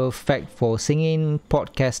 perfect for singing,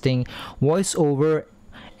 podcasting, voiceover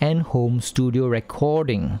and home studio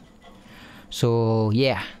recording. So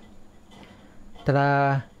yeah,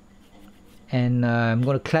 ta-da! And I'm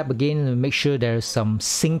gonna clap again and make sure there's some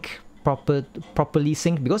sync, properly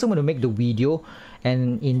synced, because I'm gonna make the video,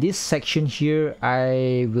 and in this section here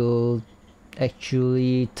I will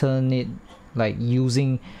actually turn it like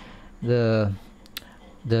using the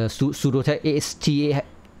SUDOTACK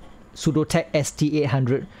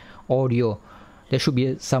ST800 audio. There should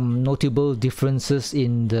be some notable differences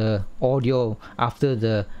in the audio after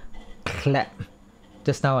the clap.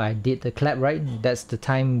 Just now I did the clap, right? That's the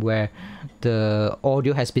time where the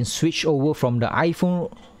audio has been switched over from the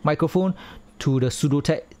iPhone microphone to the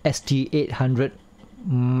SUDOTACK ST800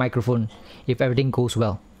 microphone, if everything goes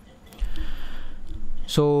well.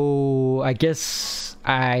 So I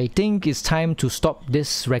think it's time to stop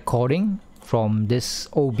this recording from this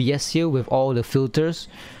OBS here with all the filters.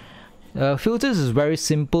 Filters is very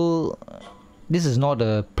simple. This is not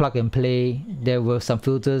a plug and play. There were some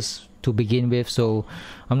filters to begin with, so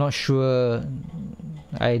I'm not sure.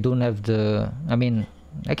 I don't have the, I mean,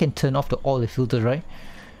 I can turn off all the filters, right?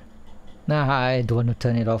 Nah, I don't want to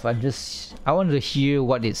turn it off. I want to hear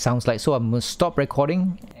what it sounds like. So I'm gonna stop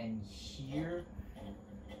recording and hear.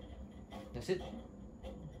 That's it.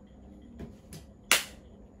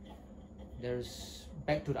 There's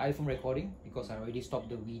back to the iPhone recording because I already stopped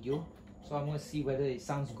the video. So I'm gonna see whether it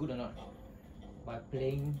sounds good or not by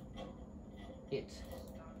playing it.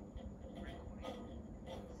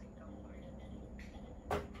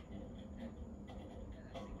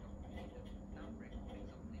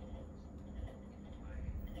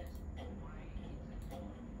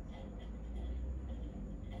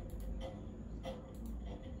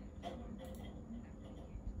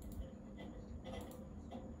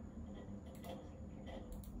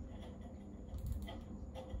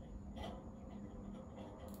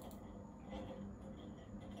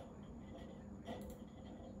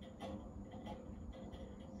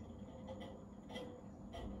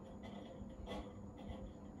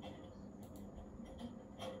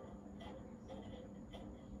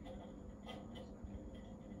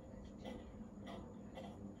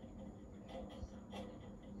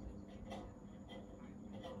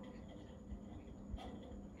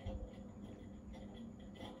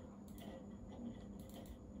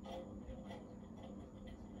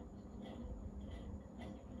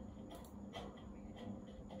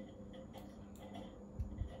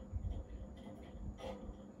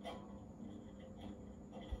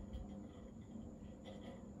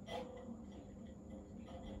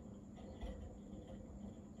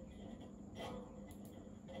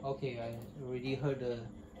 Okay, I already heard the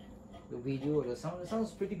video. The sound sounds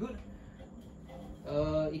pretty good.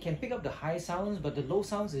 It can pick up the high sounds, but the low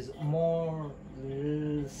sounds is more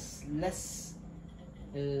less.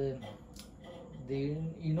 The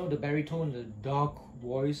baritone, the dark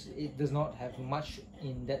voice, it does not have much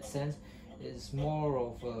in that sense. It's more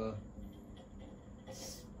of a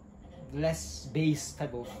less bass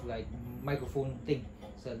type of like microphone thing.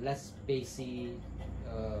 It's a less bassy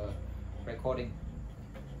recording.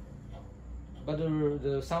 But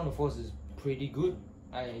the sound, of course, is pretty good.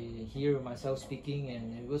 I hear myself speaking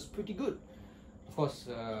and it was pretty good. Of course,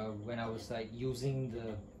 when I was like using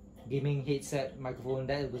the gaming headset microphone,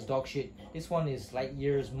 that was dog shit. This one is light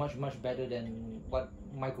years much better than what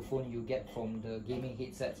microphone you get from the gaming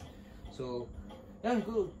headsets. So yeah,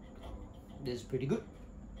 good. This is pretty good.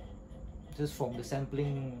 Just from the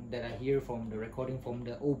sampling that I hear from the recording from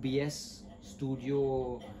the OBS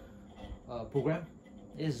studio program,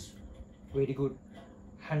 is pretty good.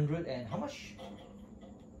 100 and how much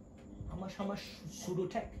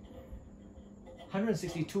SUDOTACK?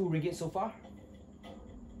 162 ringgit so far.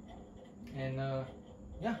 And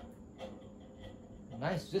yeah,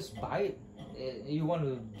 nice. Just buy it. You want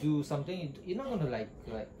to do something, you're not gonna like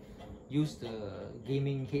use the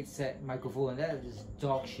gaming headset microphone. That is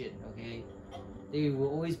dog shit. Okay, they will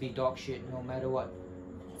always be dog shit no matter what.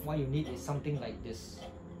 What you need is something like this.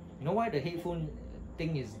 You know why the headphone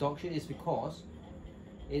thing is dog shit? Is because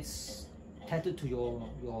it's tethered to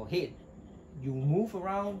your head. You move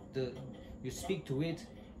around, you speak to it.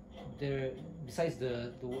 Besides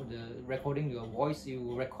the recording your voice, you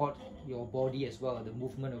will record your body as well, the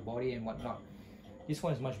movement of body and whatnot. This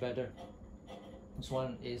one is much better. This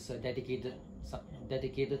one is a dedicated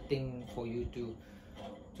thing for you to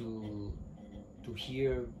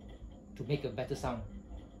hear, to make a better sound.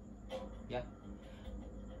 Yeah.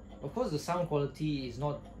 Of course, the sound quality is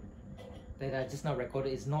not that I just now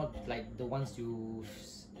recorded. It's not like the ones you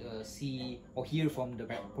see or hear from the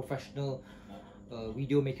professional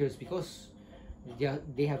video makers, because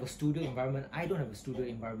they have a studio environment. I don't have a studio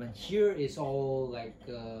environment. Here is all like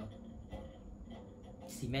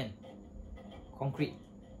cement, concrete.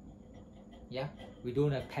 Yeah, we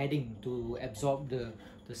don't have padding to absorb the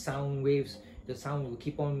sound waves. The sound will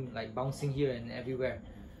keep on like bouncing here and everywhere.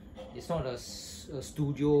 It's not a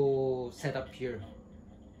studio setup here.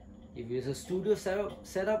 If it's a studio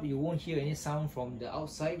setup, you won't hear any sound from the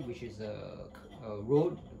outside, which is a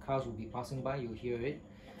road. The cars will be passing by, you'll hear it.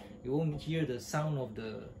 You won't hear the sound of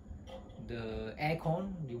the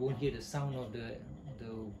aircon. You won't hear the sound of the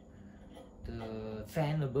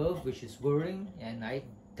fan above, which is whirring, and I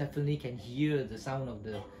definitely can hear the sound of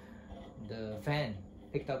the fan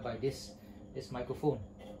picked up by this microphone.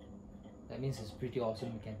 That means it's pretty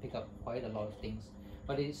awesome. You can pick up quite a lot of things,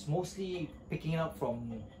 but it's mostly picking up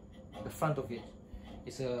from the front of it.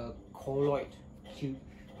 It's a colloid cube.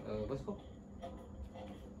 What's it called?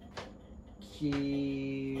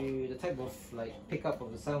 The type of like pickup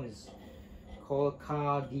of the sound is called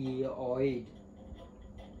cardioid.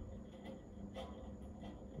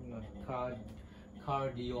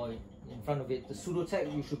 Cardioid. In front of it, the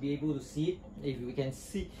SUDOTACK, you should be able to see it. If you can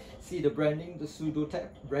see the branding, the SUDOTACK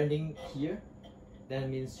branding here, that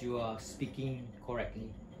means you are speaking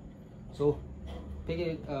correctly. So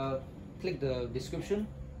click the description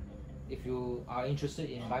if you are interested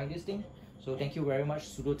in buying this thing. So thank you very much,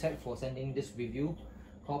 SUDOTACK, for sending this review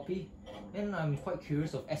copy. And I'm quite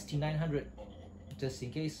curious of ST900. Just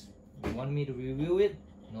in case you want me to review it,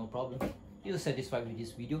 no problem. You're satisfied with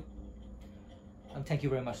this video. Thank you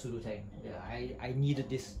very much, SUDOTACK. Yeah, I needed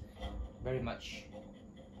this very much.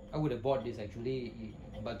 I would have bought this actually,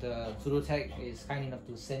 but SUDOTACK is kind enough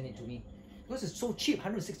to send it to me because it's so cheap.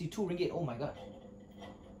 162 ringgit. Oh my god.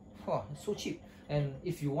 Oh, it's so cheap. And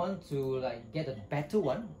if you want to like get a better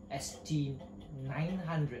one,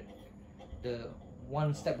 ST900, the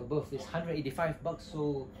one step above, is 185 bucks.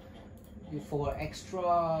 So for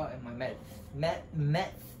extra, and my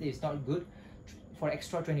math is not good. For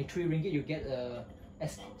extra 23 ringgit, you get a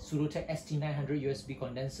SUDOTACK ST900 USB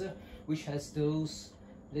condenser, which has those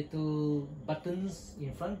little buttons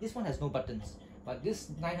in front. This one has no buttons, but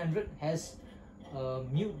this 900 has a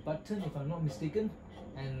mute button, if I'm not mistaken,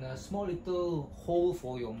 and a small little hole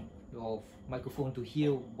for your microphone to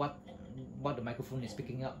hear what the microphone is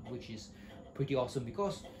picking up, which is pretty awesome,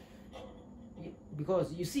 because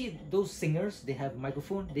you see those singers, they have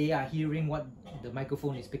microphone, they are hearing what the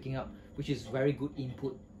microphone is picking up, which is very good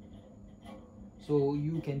input. So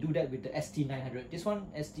you can do that with the ST900. This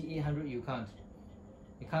one, ST800, you can't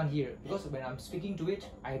hear, because when I'm speaking to it,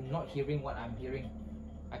 I'm not hearing what I'm hearing.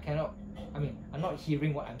 I'm not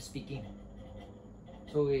hearing what I'm speaking.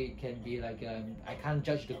 so it can be like I can't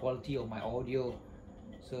judge the quality of my audio.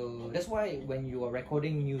 So that's why when you are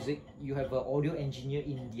recording music, you have an audio engineer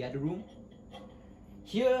in the other room.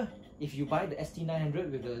 Here, if you buy the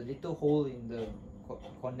ST900 with a little hole in the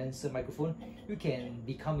condenser microphone, you can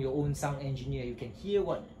become your own sound engineer. You can hear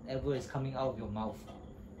whatever is coming out of your mouth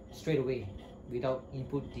straight away without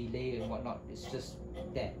input delay and whatnot. It's just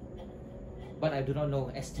there. But I do not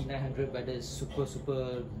know ST900 whether it's super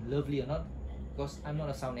lovely or not, because I'm not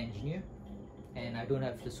a sound engineer and I don't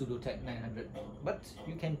have the SUDOTACK 900. But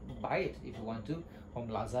you can buy it if you want to from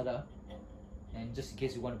Lazada. And just in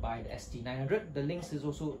case you want to buy the ST900, the links is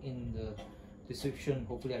also in the description.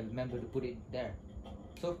 Hopefully I remember to put it there.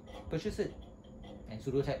 So purchase it. And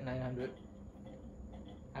SUDOTACK 900,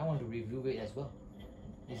 I want to review it as well.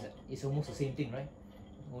 It's almost the same thing, right?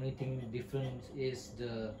 Only thing different is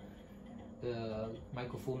the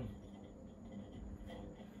microphone.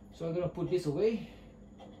 So I'm gonna put this away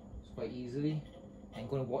quite easily. I'm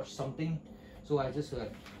gonna watch something. So I just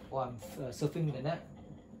I'm surfing the net,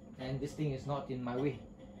 and this thing is not in my way.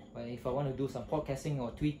 But if I want to do some podcasting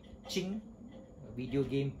or twitching, video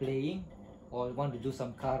game playing, or want to do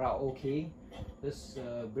some karaoke, just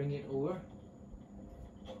bring it over,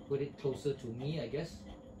 put it closer to me, I guess.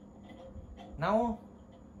 Now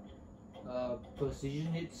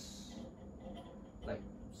position it like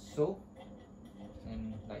so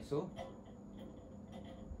and like so.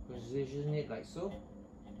 Position it like so,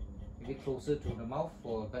 maybe closer to the mouth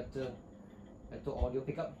for better audio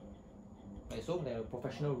pickup, like so. They're a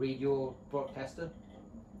professional radio broadcaster,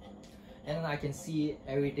 and I can see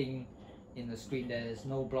everything in the screen. There is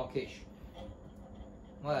no blockage,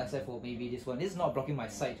 well, except for maybe this one. This is not blocking my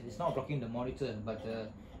sight, it's not blocking the monitor, but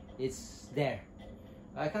it's there.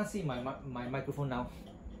 I can't see my microphone now.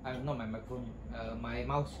 Not my microphone, my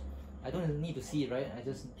mouse. I don't need to see it, right?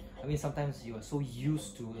 I mean, sometimes you are so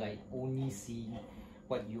used to like only seeing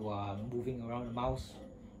what you are moving around the mouse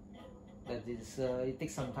that it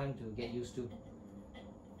takes some time to get used to.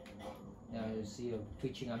 Now you see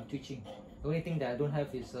twitching. I'm twitching. The only thing that I don't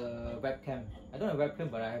have is a webcam. I don't have a webcam,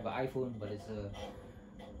 but I have an iPhone. But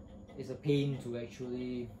it's a pain to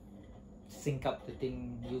actually sync up the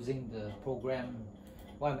thing using the program.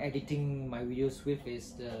 What I'm editing my videos with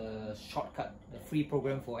is the Shortcut, the free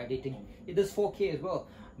program for editing. It does 4K as well,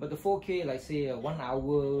 but the 4K, like say a 1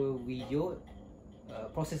 hour video,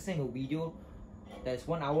 processing a video that's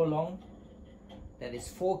 1 hour long, that is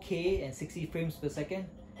 4K and 60 frames per second,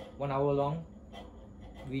 1 hour long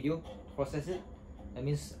video, process it. That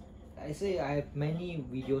means, I say I have many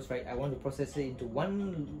videos, right? I want to process it into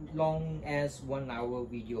one long as 1 hour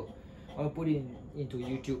video. I want to put it into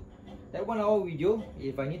YouTube. That 1 hour video,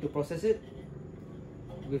 if I need to process it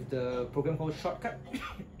with the program called Shortcut,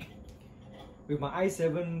 with my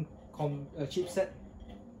i7 chipset,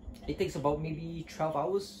 it takes about maybe 12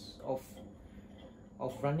 hours of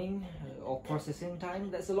running or processing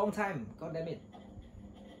time. That's a long time, god damn it.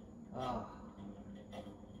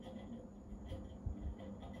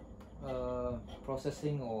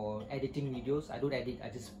 Processing or editing videos, I don't edit, I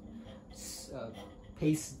just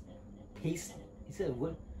paste, is it a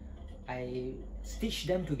word? I stitch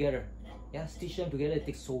them together. Yeah, stitch them together. It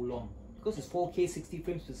takes so long because it's 4K 60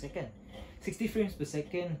 frames per second. 60 frames per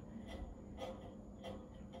second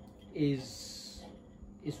is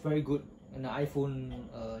very good. And the iPhone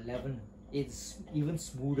 11, it's even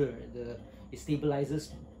smoother. It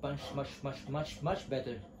stabilizes much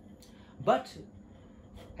better. But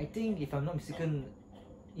I think, if I'm not mistaken,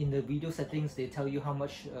 in the video settings they tell you how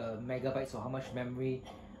much megabytes or how much memory,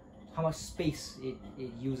 how much space it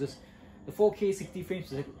uses. The 4K 60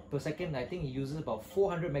 frames per second, I think it uses about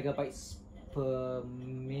 400 megabytes per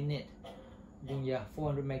minute. I think, yeah,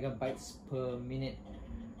 400 megabytes per minute.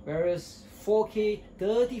 Whereas 4K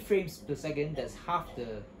 30 frames per second, that's half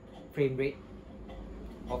the frame rate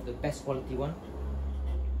of the best quality one.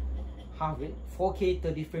 Half it. 4K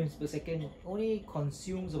 30 frames per second only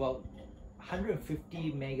consumes about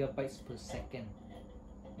 150 megabytes per second,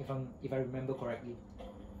 if I remember correctly.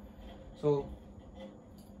 So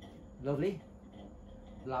lovely,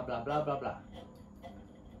 blah blah blah blah blah.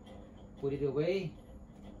 Put it away,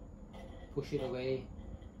 push it away,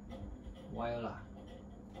 voila.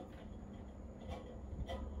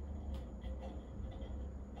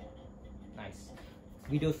 Nice.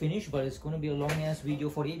 Video finished, but it's gonna be a long ass video,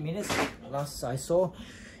 48 minutes. Last I saw,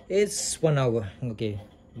 it's 1 hour. Okay,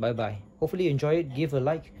 bye bye. Hopefully you enjoy it. Give a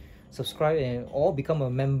like, subscribe, and or become a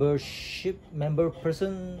member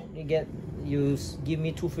person. You give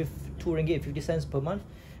me 2 ringgit 50 cents per month,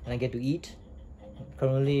 and I get to eat.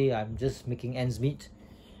 Currently I'm just making ends meet,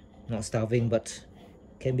 not starving, but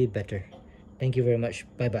can be better. Thank you very much.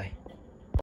 Bye bye.